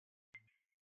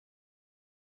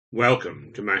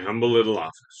Welcome to my humble little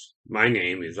office. My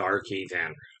name is R. Keith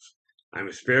Andrews. I'm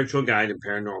a spiritual guide and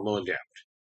paranormal adept.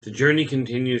 The journey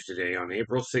continues today on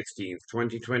April 16th,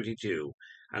 2022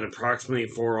 at approximately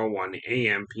 4:01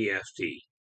 a.m. PST.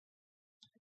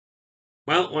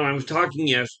 Well, when I was talking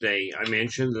yesterday, I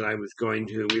mentioned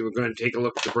that we were going to take a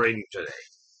look at the brain today.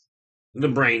 The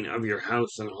brain of your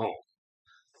house and home.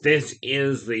 This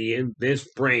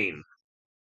brain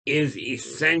is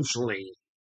essentially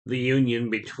the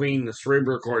union between the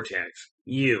cerebral cortex,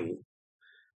 you,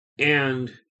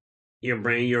 and your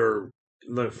brain,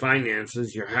 the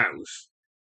finances, your house,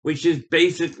 which is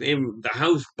basically the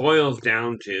house boils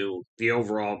down to the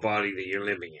overall body that you're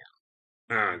living in.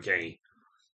 Okay,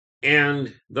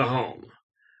 and the home,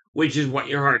 which is what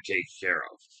your heart takes care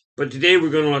of. But today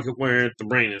we're going to look at the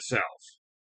brain itself.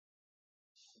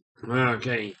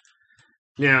 Okay,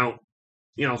 now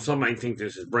some might think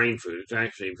this is brain food. It's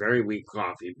actually very weak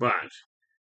coffee, but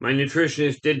my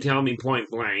nutritionist did tell me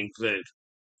point blank that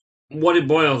what it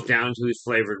boils down to is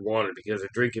flavored water because I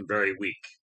drink it very weak.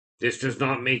 This does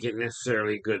not make it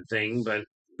necessarily a good thing, but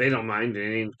they don't mind.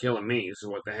 It ain't killing me, so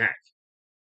what the heck.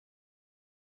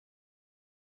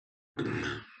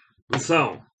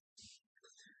 So,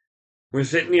 we're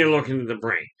sitting here looking at the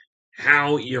brain,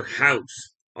 how your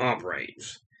house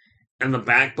operates. And the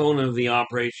backbone of the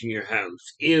operation of your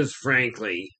house is,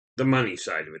 frankly, the money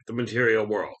side of it, the material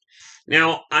world.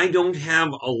 Now, I don't have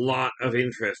a lot of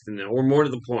interest in it, or more to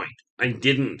the point, I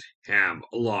didn't have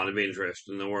a lot of interest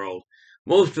in the world.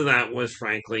 Most of that was,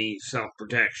 frankly,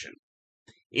 self-protection.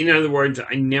 In other words,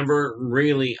 I never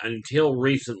really, until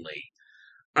recently,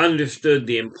 understood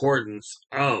the importance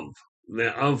of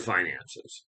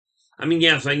finances. I mean,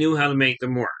 yes, I knew how to make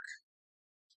them work.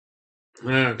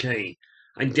 Okay,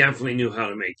 I definitely knew how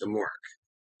to make them work.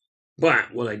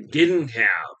 But what I didn't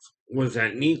have was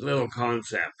that neat little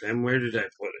concept. And where did I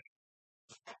put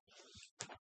it?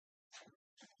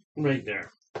 Right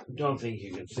there. Don't think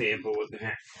you can see it, but what the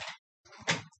heck?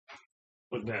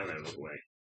 Put that out of the way.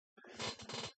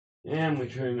 And we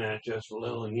turn that just a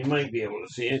little, and you might be able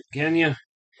to see it, can you?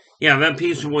 Yeah, that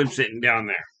piece of wood sitting down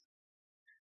there.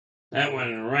 That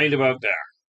one right about there.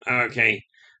 Okay.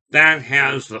 That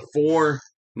has the four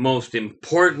most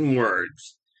important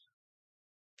words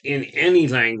in any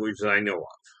language that I know of.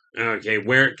 Okay,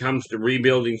 where it comes to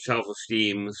rebuilding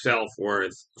self-esteem,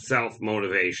 self-worth,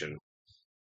 self-motivation.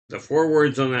 The four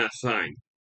words on that sign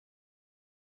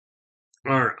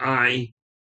are I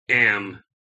am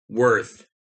worth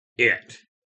it.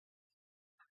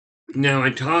 Now, I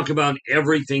talk about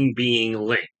everything being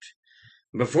linked.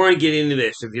 Before I get into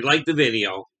this, if you like the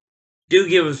video, do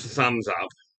give us a thumbs up.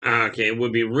 Okay, it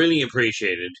would be really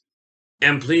appreciated.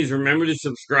 And please remember to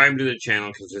subscribe to the channel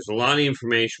because there's a lot of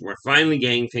information. We're finally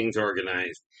getting things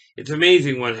organized. It's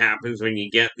amazing what happens when you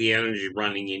get the energy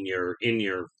running in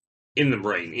the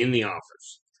brain, in the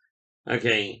office.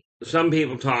 Okay, some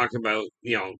people talk about,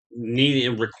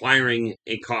 requiring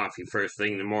a coffee first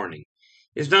thing in the morning.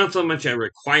 It's not so much I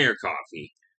require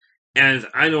coffee as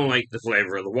I don't like the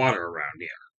flavor of the water around here.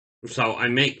 So I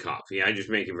make coffee. I just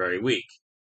make it very weak.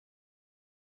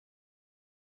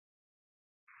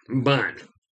 But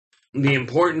the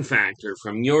important factor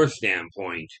from your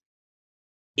standpoint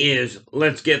is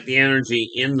let's get the energy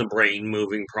in the brain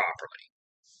moving properly.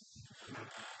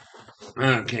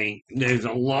 Okay, there's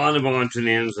a lot of odds and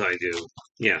ends I do.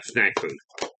 Yeah, snack food.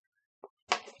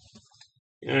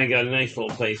 And I got a nice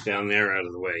little place down there out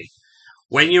of the way.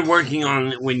 When you're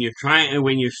when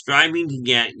you're striving to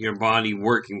get your body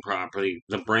working properly,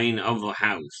 the brain of the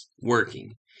house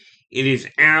working, it is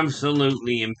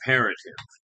absolutely imperative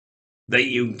that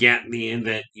you get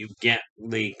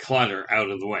the clutter out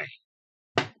of the way.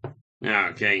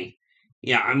 Okay.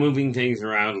 Yeah, I'm moving things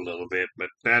around a little bit, but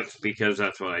that's because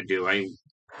that's what I do. I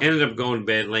ended up going to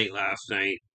bed late last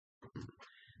night.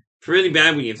 It's really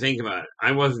bad when you think about it.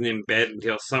 I wasn't in bed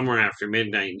until somewhere after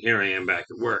midnight, and here I am back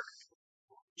at work.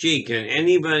 Gee, can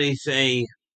anybody say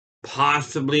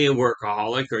possibly a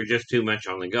workaholic or just too much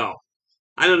on the go?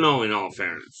 I don't know, in all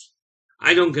fairness.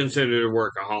 I don't consider it a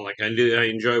workaholic. I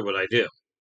enjoy what I do.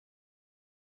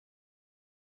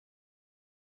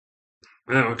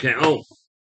 Okay. Oh,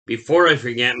 before I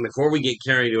forget, and before we get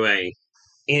carried away,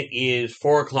 it is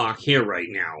 4 o'clock here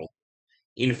right now.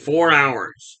 In 4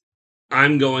 hours,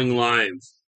 I'm going live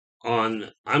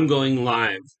I'm going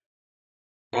live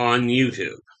on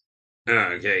YouTube.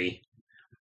 Okay.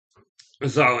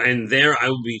 So, and there I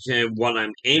will be saying what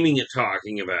I'm aiming at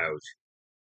talking about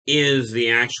is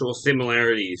the actual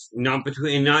similarities, not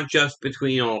just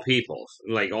between all peoples,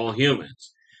 like all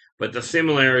humans, but the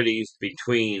similarities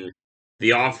between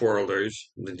the off-worlders,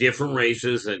 the different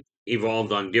races that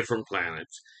evolved on different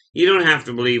planets. You don't have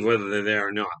to believe whether they're there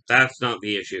or not. That's not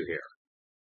the issue here.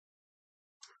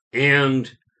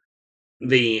 And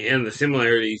the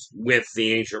similarities with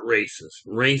the ancient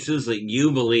races that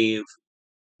you believe,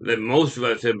 that most of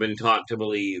us have been taught to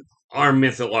believe, are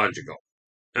mythological.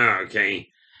 Okay.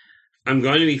 I'm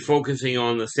going to be focusing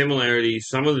on the similarities,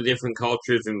 some of the different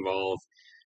cultures involved,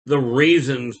 the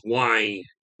reasons why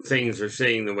things are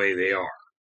saying the way they are.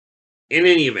 In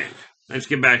any event, let's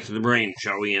get back to the brain,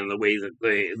 shall we, and the way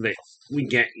that we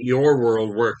get your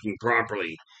world working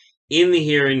properly in the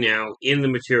here and now, in the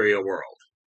material world.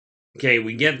 Okay,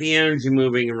 we get the energy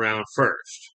moving around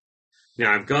first.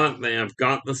 Now I've got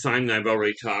the sign that I've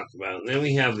already talked about, and then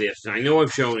we have this. And I know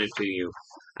I've shown it to you.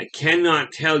 I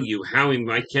cannot tell you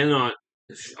I cannot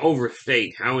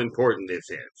overstate how important this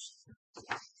is.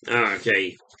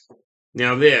 Okay,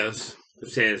 now this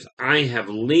says I have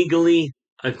legally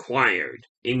acquired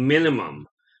a minimum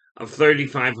of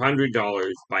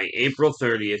 $3,500 by April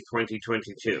 30th,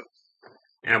 2022,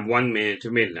 at 1 minute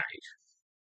to midnight.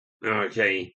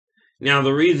 Okay, now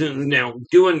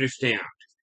do understand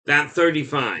that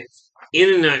 35,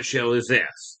 in a nutshell, is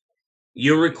this: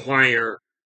 you require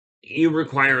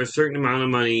a certain amount of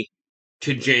money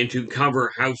to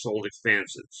cover household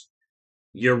expenses,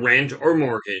 your rent or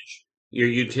mortgage, your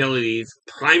utilities.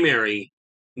 Primary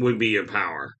would be your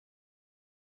power,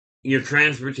 your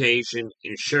transportation,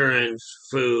 insurance,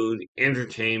 food,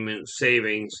 entertainment,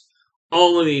 savings.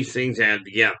 All of these things add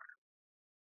together.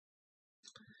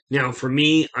 Now, for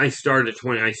me, I started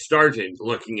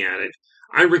looking at it.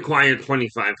 I required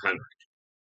 2,500.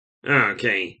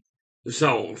 Okay,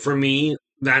 so for me,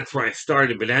 that's where I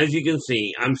started. But as you can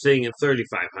see, I'm sitting at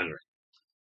 3,500.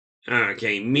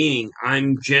 Okay, meaning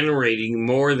I'm generating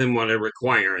more than what I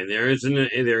require, and there is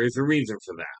a reason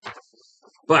for that.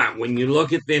 But when you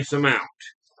look at this amount,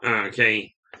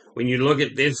 okay, when you look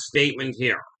at this statement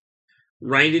here,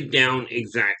 write it down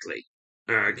exactly.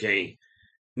 Okay,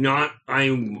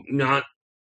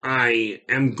 I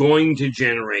am going to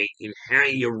generate.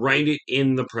 You write it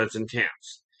in the present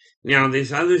tense. Now,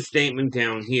 this other statement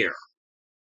down here,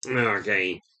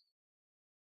 okay,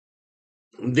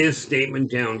 this statement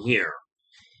down here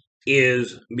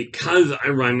is because I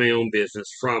run my own business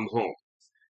from home.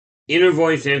 Inner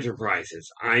Voice Enterprises,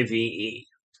 IVE,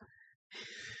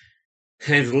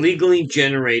 has legally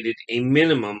generated a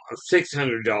minimum of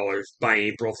 $600 by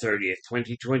April 30th,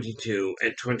 2022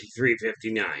 at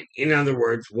 23:59. In other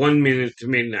words, 1 minute to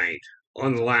midnight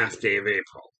on the last day of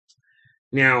April.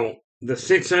 Now, the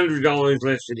 $600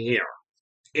 listed here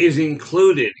is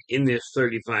included in this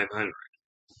 3,500.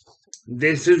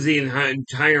 This is the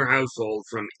entire household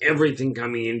from everything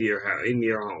coming into your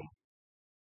home.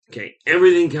 Okay,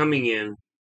 everything coming in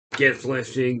gets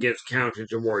listed, gets counted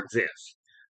towards this.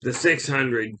 The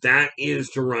 600, that is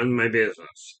to run my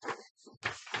business.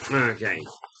 Okay,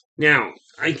 now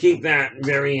I keep that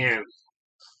very handy.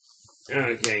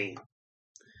 Okay,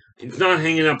 it's not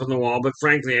hanging up on the wall, but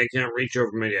frankly, I can't reach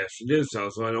over my desk to do so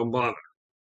I don't bother.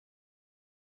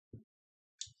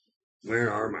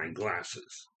 Where are my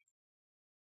glasses?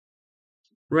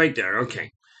 Right there,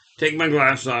 okay. Take my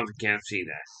glasses off, you can't see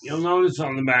that. You'll notice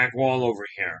on the back wall over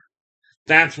here,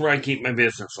 that's where I keep my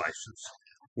business license.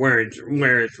 Where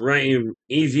it's right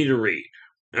easy to read.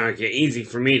 Okay, easy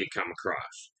for me to come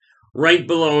across. Right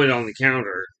below it on the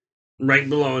counter, right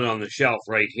below it on the shelf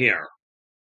right here.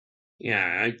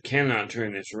 Yeah, I cannot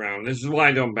turn this around. This is why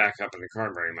I don't back up in the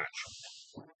car very much.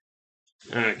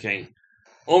 Okay.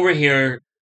 Over here,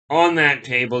 on that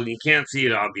table, you can't see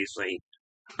it obviously.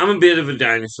 I'm a bit of a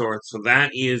dinosaur, so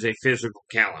that is a physical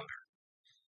calendar.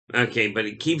 Okay, but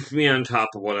it keeps me on top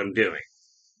of what I'm doing.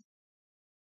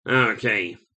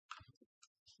 Okay.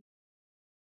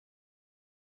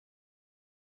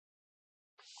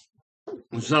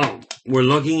 So, we're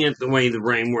looking at the way the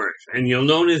brain works, and you'll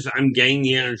notice I'm getting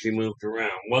the energy moved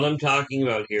around. What I'm talking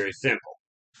about here is simple.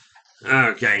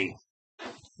 Okay.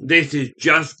 This is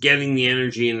just getting the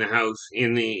energy in the house,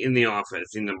 in the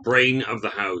office, in the brain of the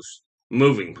house,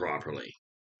 moving properly.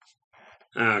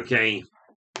 Okay.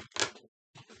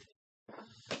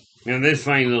 Now this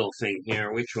funny little thing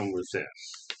here, which one was this?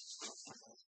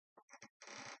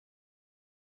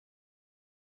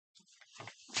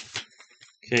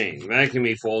 Okay, that can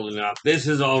be folded up. This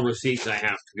is all receipts I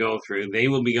have to go through. They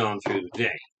will be gone through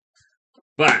today.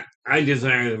 But I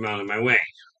desire them out of my way.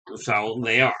 So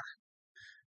they are.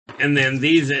 And then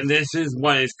this is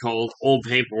what is called old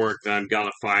paperwork that I've got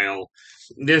to file.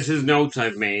 This is notes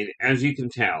I've made. As you can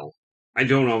tell, I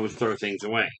don't always throw things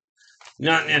away.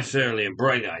 Not necessarily a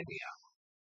bright idea.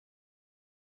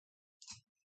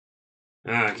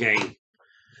 Okay.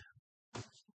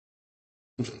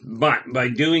 But by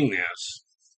doing this,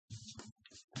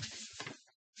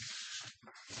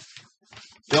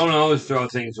 don't always throw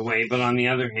things away, but on the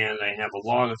other hand, I have a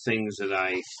lot of things that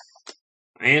I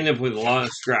end up with a lot of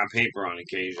scrap paper on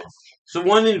occasion. So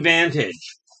one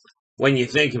advantage, when you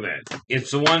think of it,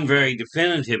 it's the one very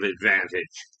definitive advantage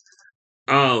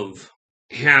of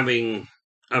having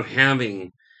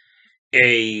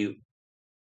a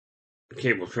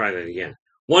okay, we'll try that again.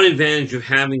 One advantage of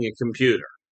having a computer,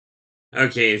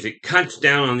 okay, is it cuts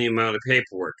down on the amount of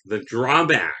paperwork, the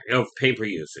drawback of paper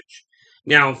usage.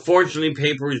 Now, fortunately,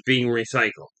 paper is being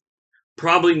recycled.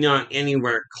 Probably not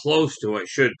anywhere close to what it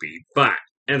should be, but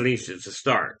at least it's a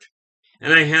start.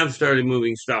 And I have started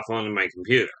moving stuff onto my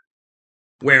computer,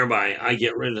 whereby I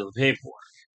get rid of the paperwork.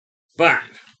 But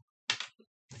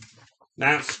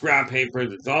that's scrap paper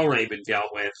that's already been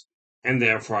dealt with, and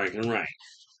therefore I can write.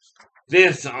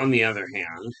 This, on the other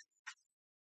hand,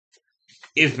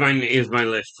 is my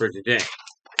list for today.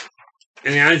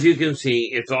 And as you can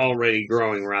see, it's already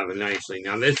growing rather nicely.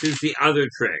 Now, this is the other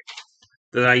trick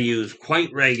that I use quite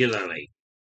regularly.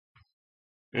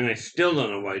 And I still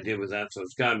don't know what I did with that, so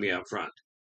it's got to be up front.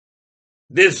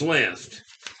 This list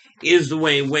is the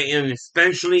way, and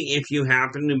especially if you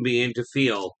happen to begin to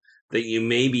feel that you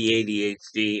may be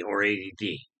ADHD or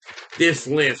ADD. This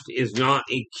list is not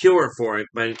a cure for it,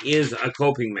 but it is a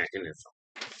coping mechanism.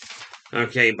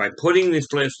 Okay, by putting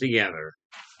this list together,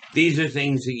 these are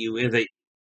things that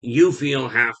you feel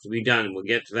have to be done. We'll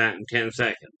get to that in 10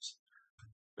 seconds.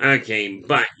 Okay,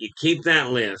 but you keep that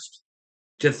list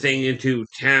to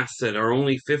tasks that are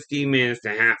only 15 minutes to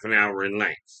half an hour in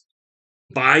length.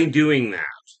 By doing that,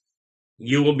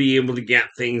 you will be able to get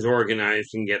things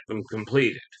organized and get them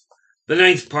completed. The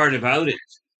nice part about it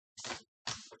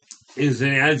is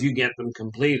that as you get them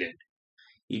completed,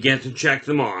 you get to check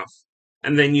them off,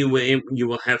 and then you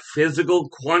will have physical,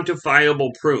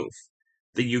 quantifiable proof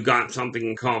that you got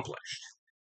something accomplished.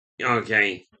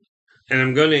 Okay, and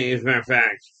I'm going to, as a matter of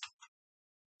fact,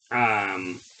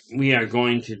 we are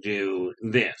going to do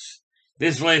this.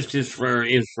 This list is for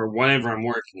whatever I'm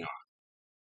working on.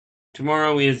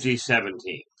 Tomorrow is the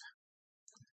 17th.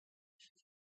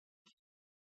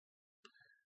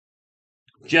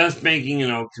 Just making a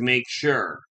note to make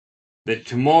sure that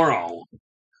tomorrow,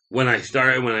 when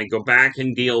I go back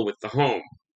and deal with the home,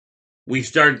 we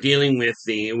start dealing with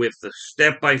the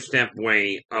step-by-step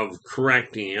way of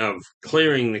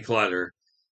clearing the clutter.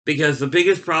 Because the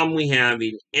biggest problem we have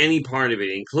in any part of it,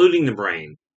 including the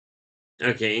brain,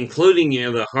 okay, including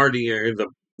the heart of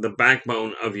the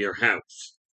backbone of your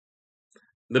house,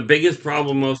 the biggest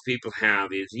problem most people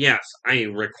have is, yes, I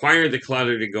require the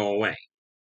clutter to go away.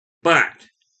 But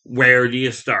where do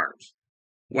you start?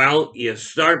 Well, you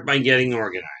start by getting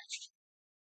organized.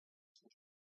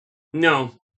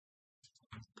 No.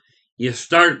 You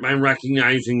start by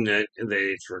recognizing that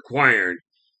it's required,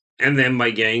 and then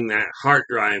by getting that hard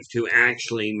drive to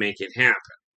actually make it happen.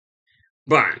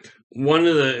 But one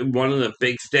of the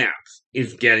big steps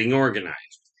is getting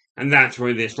organized, and that's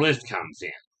where this list comes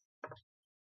in.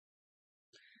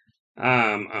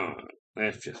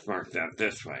 Let's just mark that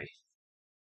this way.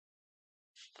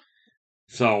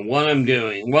 So what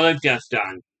I've just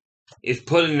done, is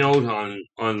put a note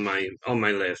on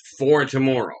my list for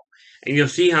tomorrow, and you'll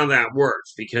see how that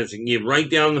works because you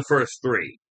write down the first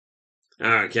three.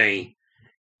 Okay,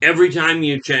 every time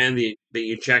you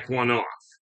check one off,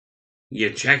 you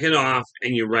check it off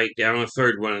and you write down a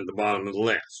third one at the bottom of the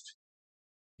list.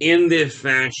 In this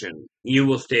fashion, you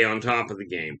will stay on top of the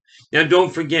game. Now,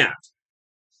 don't forget,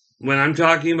 when I'm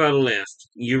talking about a list,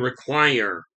 you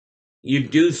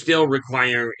do still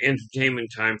require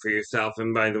entertainment time for yourself.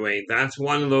 And by the way, that's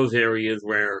one of those areas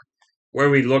where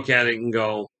we look at it and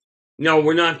go, no,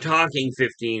 we're not talking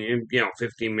 15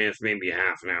 minutes, maybe a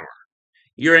half an hour.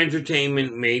 Your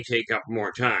entertainment may take up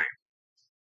more time.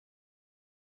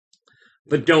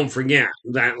 But don't forget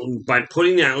that by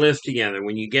putting that list together,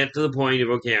 when you get to the point of,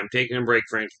 okay, I'm taking a break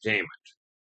for entertainment,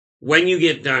 when you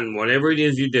get done, whatever it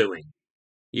is you're doing,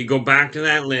 you go back to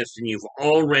that list and you've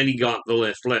already got the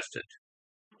list listed.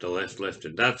 The list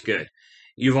listed, that's good.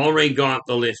 You've already got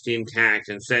the list intact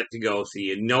and set to go so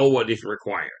you know what is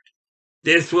required.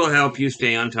 This will help you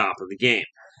stay on top of the game.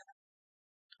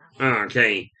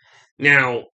 Okay,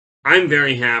 now, I'm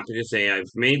very happy to say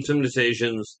I've made some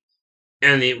decisions,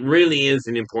 and it really is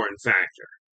an important factor.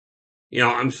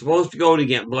 I'm supposed to go to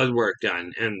get blood work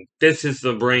done, and this is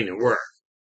the brain at work.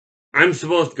 I'm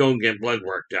supposed to go and get blood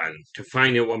work done to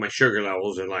find out what my sugar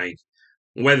levels are like,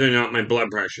 whether or not my blood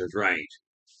pressure is right.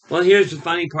 Well, here's the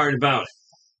funny part about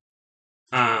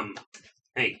it.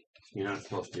 Hey, you're not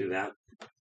supposed to do that.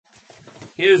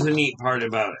 Here's the neat part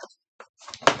about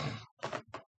it.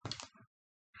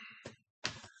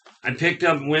 I picked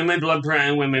up when my blood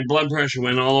pressure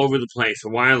went all over the place a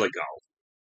while ago.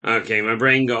 Okay, my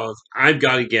brain goes, I've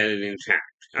got to get it intact.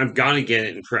 I've got to get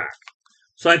it in track.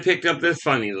 So I picked up this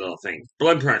funny little thing,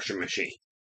 blood pressure machine.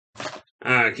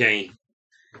 Okay,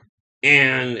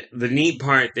 and the neat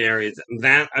part there is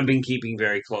that I've been keeping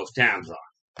very close tabs on.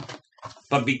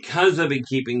 But because I've been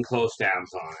keeping close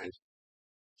tabs on it,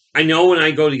 I know when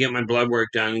I go to get my blood work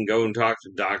done and go and talk to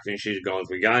the doctor, and she goes,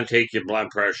 we got to take your blood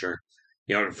pressure,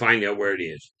 to find out where it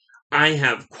is. I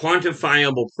have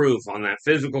quantifiable proof on that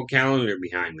physical calendar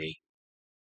behind me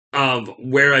of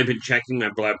where I've been checking my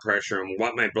blood pressure and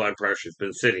what my blood pressure's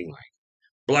been sitting like.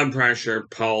 Blood pressure,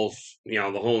 pulse, the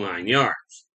whole 9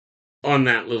 yards on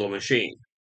that little machine.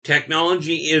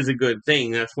 Technology is a good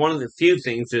thing. That's one of the few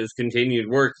things that has continued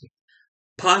working.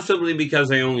 Possibly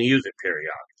because I only use it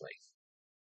periodically.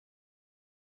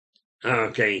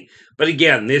 Okay, but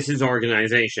again, this is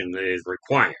organization that is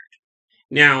required.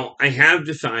 Now, I have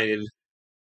decided,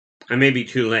 I may be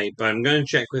too late, but I'm going to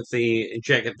check at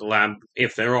the lab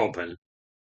if they're open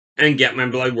and get my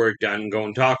blood work done and go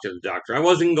and talk to the doctor. I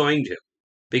wasn't going to,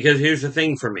 because here's the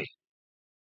thing for me.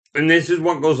 And this is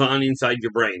what goes on inside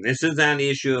your brain. This is that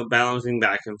issue of balancing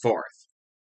back and forth.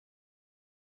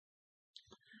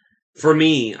 For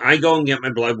me, I go and get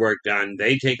my blood work done.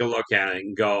 They take a look at it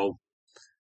and go,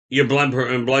 your blood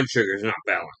sugar is not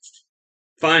balanced.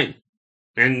 Fine.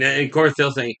 And of course,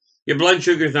 they'll say, your blood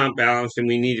sugar is not balanced and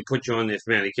we need to put you on this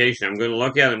medication. I'm going to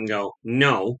look at them and go,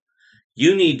 no,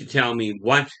 you need to tell me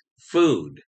what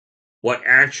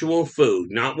actual food,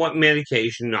 not what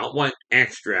medication, not what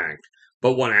extract,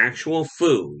 but what actual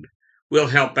food will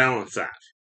help balance that.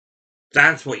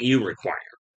 That's what you require.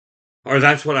 Or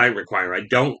that's what I require.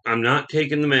 I'm not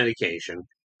taking the medication.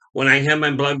 When I had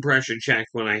my blood pressure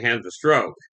checked when I had the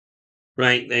stroke,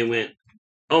 right, they went,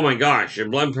 oh my gosh, your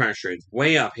blood pressure is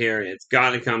way up here. It's got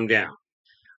to come down.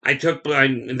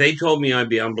 They told me I'd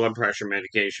be on blood pressure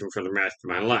medication for the rest of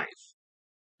my life.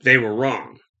 They were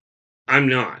wrong. I'm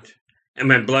not. And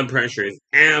my blood pressure is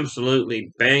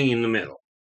absolutely bang in the middle.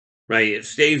 Right? It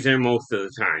stays there most of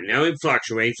the time. Now it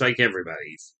fluctuates like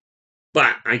everybody's.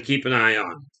 But I keep an eye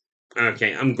on.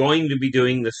 Okay, I'm going to be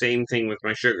doing the same thing with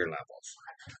my sugar levels.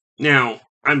 Now,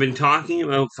 I've been talking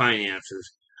about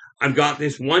finances. I've got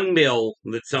this one bill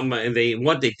that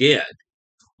what they did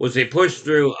was they pushed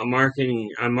through a marketing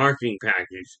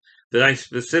package that I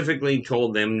specifically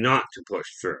told them not to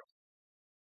push through.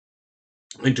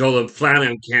 I told them flat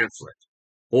out cancel it.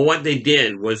 Well, what they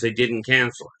did was they didn't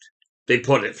cancel it. They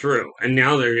put it through, and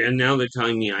now they're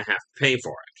telling me I have to pay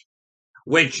for it,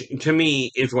 which to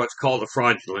me is what's called a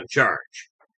fraudulent charge.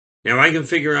 Now, I can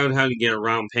figure out how to get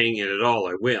around paying it at all,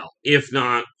 I will. If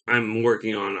not, I'm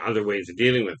working on other ways of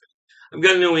dealing with it. I've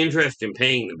got no interest in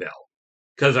paying the bill,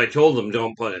 because I told them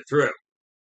don't put it through.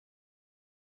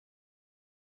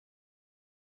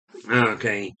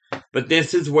 Okay, but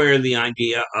this is where the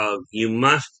idea of you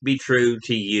must be true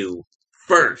to you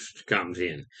first comes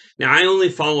in. Now, I only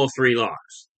follow 3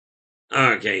 laws.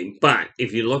 Okay, but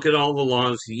if you look at all the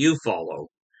laws you follow,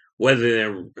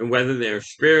 whether they're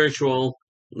spiritual,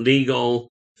 legal,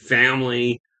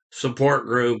 family, support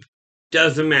group,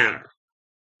 doesn't matter.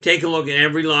 Take a look at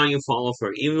every law you follow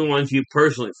for, even the ones you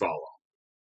personally follow.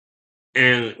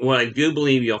 And what I do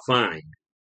believe you'll find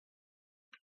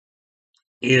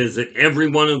is that every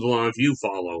one of the laws you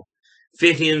follow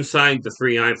fit inside the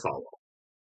 3 I follow.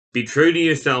 Be true to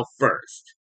yourself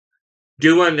first.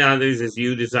 Do unto others as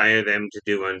you desire them to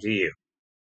do unto you.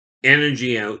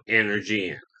 Energy out, energy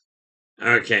in.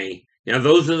 Okay, now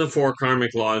those are the 4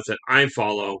 karmic laws that I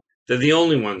follow. They're the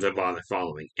only ones I bother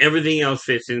following. Everything else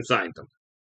fits inside them.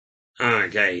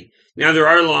 Okay, now there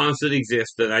are laws that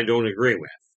exist that I don't agree with.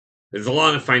 There's a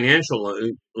lot of financial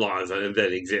laws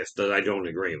that exist that I don't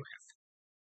agree with.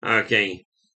 Okay,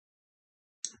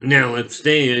 now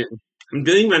I'm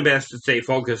doing my best to stay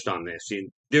focused on this. You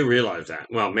do realize that.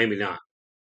 Well, maybe not.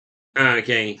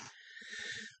 Okay,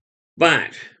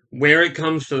 but where it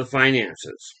comes to the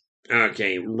finances,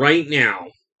 okay, right now,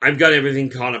 I've got everything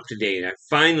caught up to date. I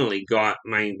finally got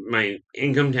my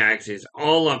income taxes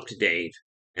all up to date,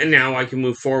 and now I can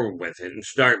move forward with it and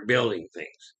start building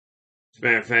things. As a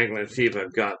matter of fact, let's see if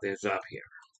I've got this up here.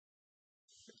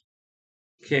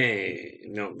 Okay,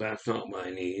 no, that's not what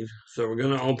I need. So we're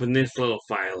going to open this little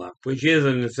file up, which is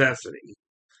a necessity.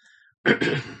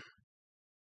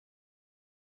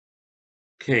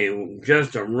 Okay,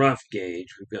 just a rough gauge.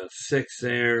 We've got 6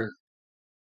 there.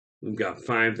 We've got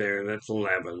 5 there. That's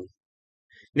 11.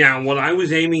 Now, what I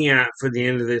was aiming at for the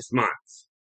end of this month,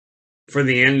 for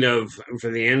the end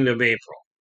of April,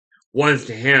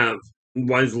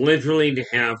 was literally to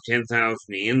have 10,000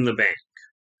 in the bank.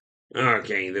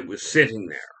 Okay, that was sitting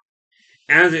there.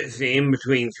 As it's in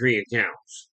between three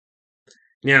accounts.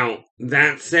 Now,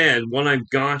 that said, what I've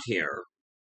got here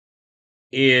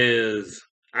is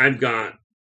I've got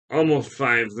almost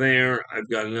 5 there. I've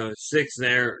got another 6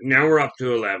 there. Now we're up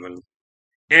to 11.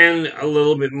 And a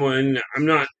little bit more. I'm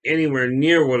not anywhere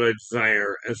near what I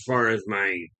desire as far as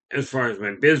my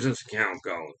business account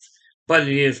goes, but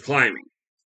it is climbing.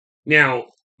 Now,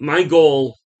 my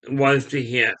goal was to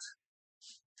hit.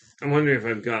 I wonder if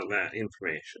I've got that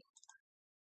information.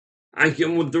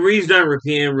 The reason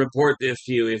I report this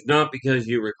to you is not because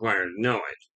you require to know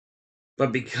it,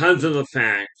 but because of the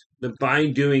fact that by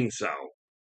doing so,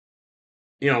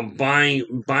 by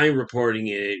reporting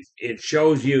it, it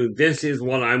shows you this is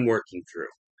what I'm working through.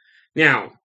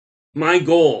 Now, my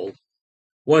goal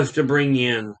was to bring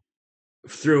in,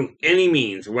 through any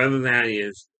means, whether that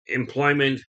is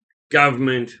employment,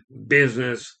 government,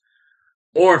 business,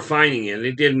 or finding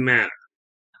it didn't matter.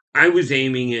 I was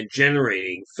aiming at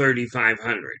generating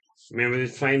 3,500. Remember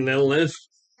this fine little list?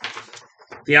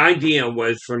 The idea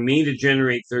was for me to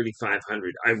generate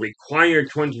 3,500, I required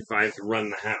 25 to run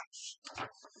the house.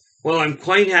 Well, I'm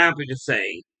quite happy to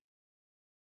say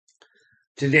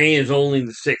today is only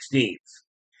the 16th,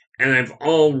 and I've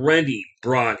already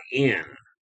brought in,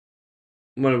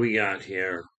 what do we got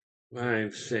here?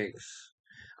 5, 6.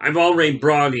 I've already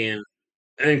brought in,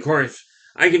 and of course,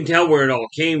 I can tell where it all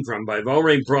came from, but I've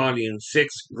already brought in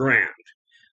 6 grand.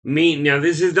 Now,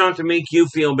 this is not to make you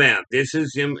feel bad. This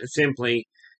is simply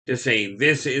to say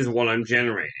this is what I'm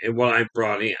generating, what I've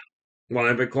brought in, what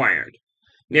I've acquired.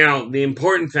 Now, the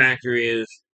important factor is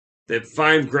that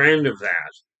 5 grand of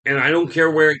that, and I don't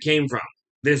care where it came from.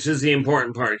 This is the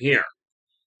important part here.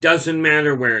 Doesn't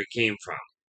matter where it came from.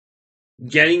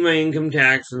 Getting my income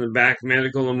tax and the back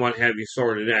medical and what have you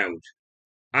sorted out,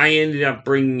 I ended up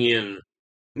bringing in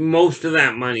most of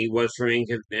that money was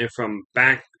from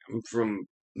back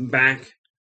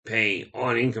pay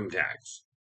on income tax.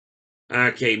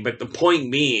 Okay, but the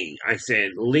point being, I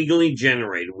said legally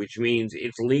generated, which means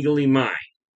it's legally mine.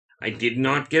 I did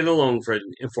not get a loan for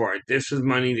it. This is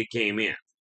money that came in.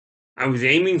 I was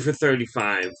aiming for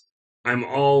 35. I'm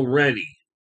already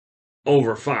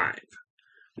over 5.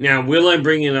 Now, will I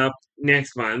bring it up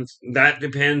next month? That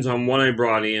depends on what I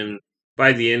brought in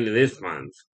by the end of this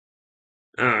month.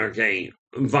 Okay,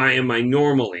 via my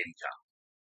normal income.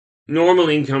 Normal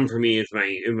income for me is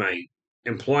my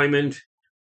employment,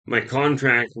 my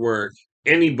contract work,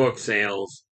 any book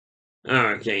sales,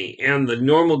 okay, and the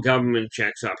normal government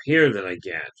checks up here that I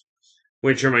get,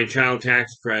 which are my child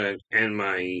tax credit and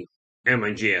my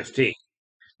GST.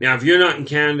 Now, if you're not in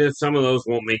Canada, some of those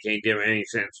won't make any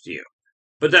sense to you,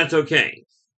 but that's okay.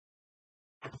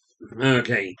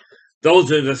 Okay,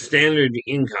 those are the standard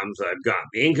incomes I've got.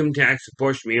 The income tax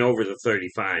pushed me over the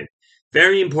 35.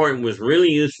 Very important, was really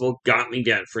useful, got me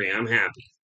debt free. I'm happy.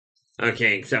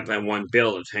 Okay, except that one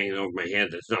bill that's hanging over my head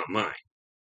that's not mine.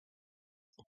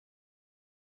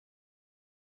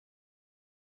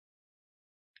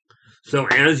 So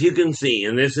as you can see,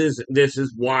 and this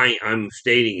is why I'm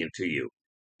stating it to you.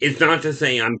 It's not to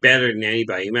say I'm better than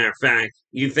anybody. Matter of fact,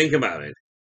 you think about it.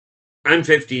 I'm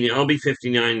 50. I'll be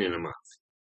 59 in a month,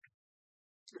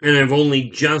 and I've only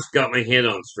just got my head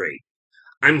on straight.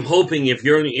 I'm hoping if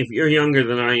you're younger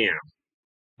than I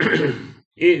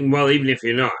am, well, even if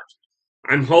you're not,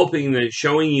 I'm hoping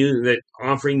that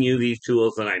offering you these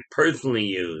tools that I personally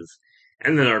use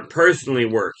and that are personally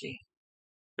working,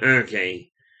 okay,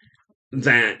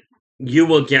 that you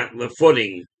will get the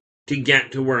footing to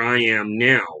get to where I am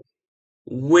now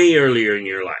way earlier in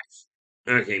your life.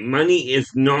 Okay, money is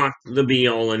not the be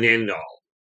all and end all,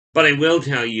 but I will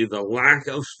tell you the lack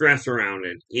of stress around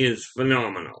it is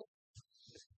phenomenal.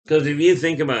 Because if you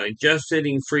think about it, just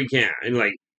sitting free cash,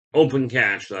 like open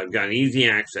cash that I've got easy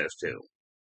access to,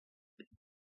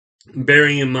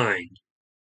 bearing in mind,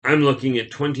 I'm looking at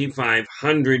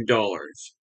 $2,500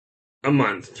 a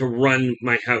month to run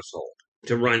my household,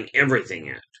 to run everything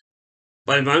at.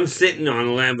 But if I'm sitting on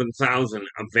 11,000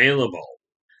 available,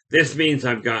 this means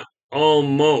I've got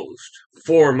almost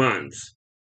 4 months.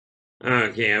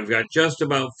 Okay, I've got just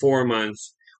about 4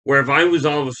 months where if I was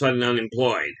all of a sudden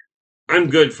unemployed, I'm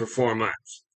good for 4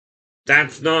 months.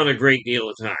 That's not a great deal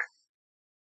of time.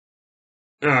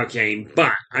 Okay,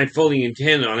 but I fully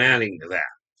intend on adding to that.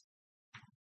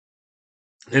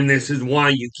 And this is why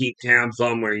you keep tabs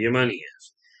on where your money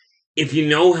is. If you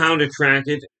know how to track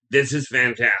it, this is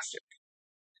fantastic.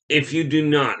 If you do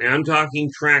not, and I'm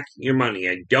talking track your money,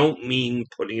 I don't mean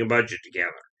putting a budget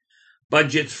together.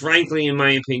 Budgets, frankly, in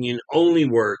my opinion, only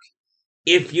work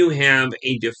if you have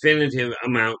a definitive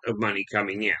amount of money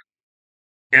coming in.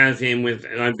 as in with,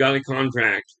 and I've got a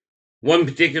contract, one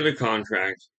particular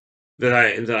contract that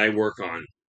I work on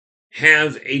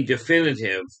has a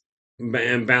definitive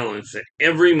balance that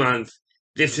every month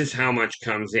this is how much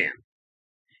comes in.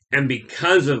 And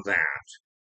because of that,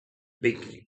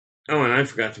 oh, and I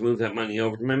forgot to move that money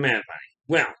over to my Mad Money.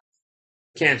 Well,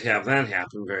 can't have that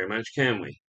happen very much, can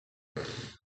we?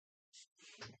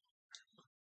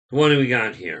 What do we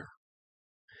got here?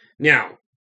 Now,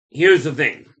 here's the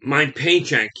thing. My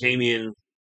paycheck came in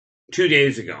 2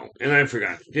 days ago, and I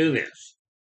forgot to do this.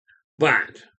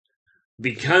 But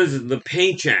because the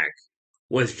paycheck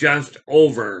was just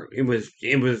over, it was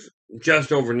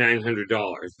just over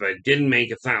 $900, but it didn't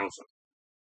make $1,000.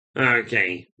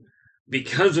 Okay,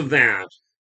 because of that,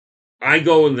 I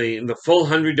go with the full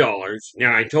 $100.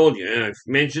 Now I told you, and I've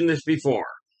mentioned this before.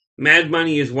 Mad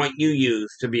money is what you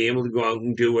use to be able to go out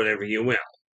and do whatever you will.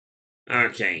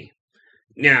 Okay.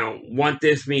 Now, what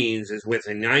this means is with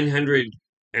a 900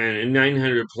 and a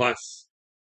 900 plus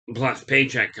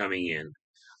paycheck coming in,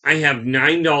 I have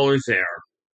 $9 there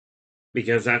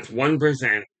because that's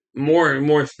 1%.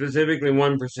 More specifically,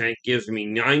 1% gives me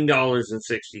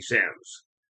 $9.60.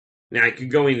 Now, I could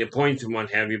go into points and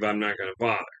what have you, but I'm not going to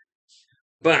bother.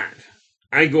 But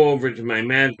I go over to my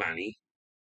Mad Money,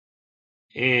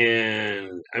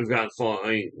 and I've got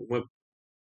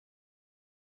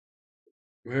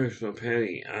where's my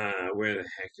penny? Where the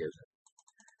heck is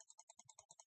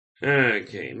it?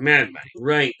 Okay, Mad Money,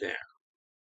 right there.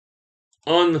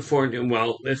 On the 14th,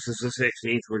 well, this is the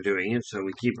 16th we're doing it, so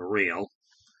we keep it real.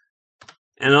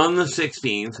 And on the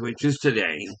 16th, which is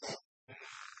today,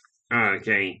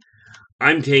 okay,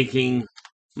 I'm taking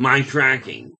my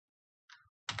tracking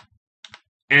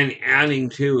and adding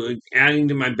to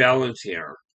my balance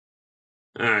here.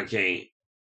 Okay,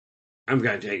 I'm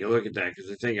gonna take a look at that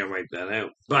because I think I wiped that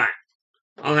out. But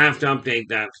I'll have to update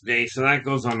that today, so that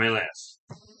goes on my list.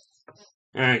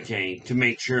 Okay, to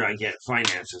make sure I get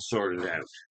finances sorted out.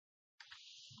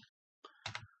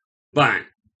 But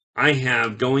I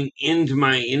have going into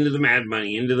the Mad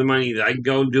Money, into the money that I can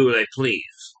go do what I please.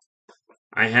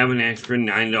 I have an extra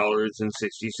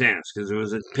 $9.60 because it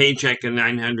was a paycheck of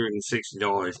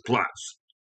 $960 plus.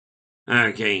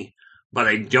 Okay, but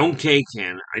I don't take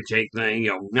in. I take the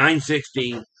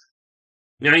 $960.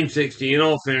 $960. In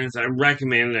all fairness, I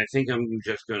recommend. I think I'm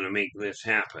just going to make this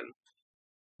happen.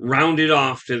 Round it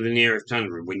off to the nearest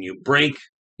 100. When you break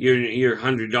your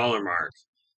 $100 mark,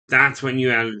 that's when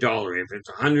you add $1. If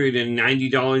it's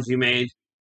 $190 you made,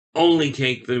 only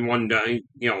take the $1.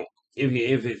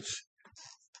 If it's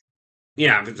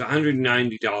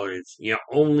 $190, you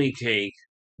only take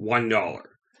 $1.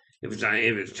 If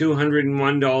it's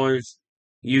 $201,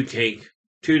 you take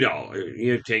 $2.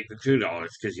 You take the $2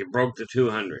 because you broke the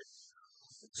 200.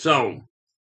 So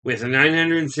with a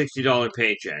 $960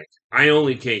 paycheck, I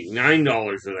only take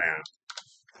 $9 of that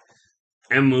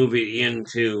and move it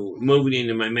into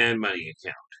my Mad Money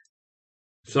account,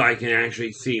 so I can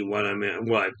actually see what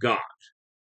I've got.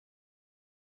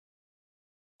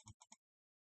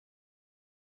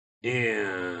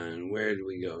 And where do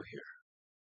we go here?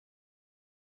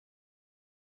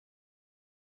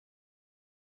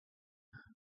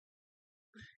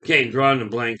 Okay, drawing a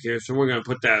blank here, so we're going to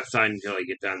put that aside until I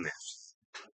get done this.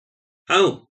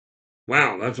 Oh,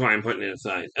 wow, that's why I'm putting it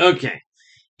aside. Okay,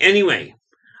 anyway,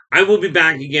 I will be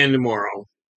back again tomorrow.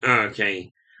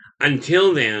 Okay,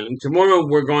 until then, tomorrow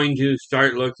we're going to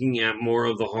start looking at more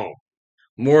of the home,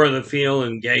 more of the feel,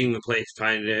 and getting the place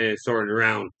sorted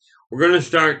around. We're going to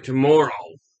start tomorrow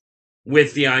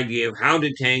with the idea of how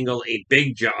to tangle a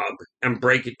big job and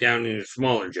break it down into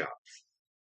smaller jobs.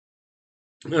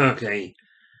 Okay,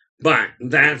 but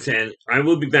that said, I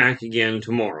will be back again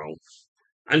tomorrow.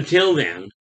 Until then,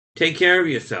 take care of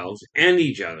yourselves and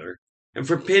each other, and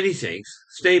for pity's sakes,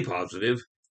 stay positive.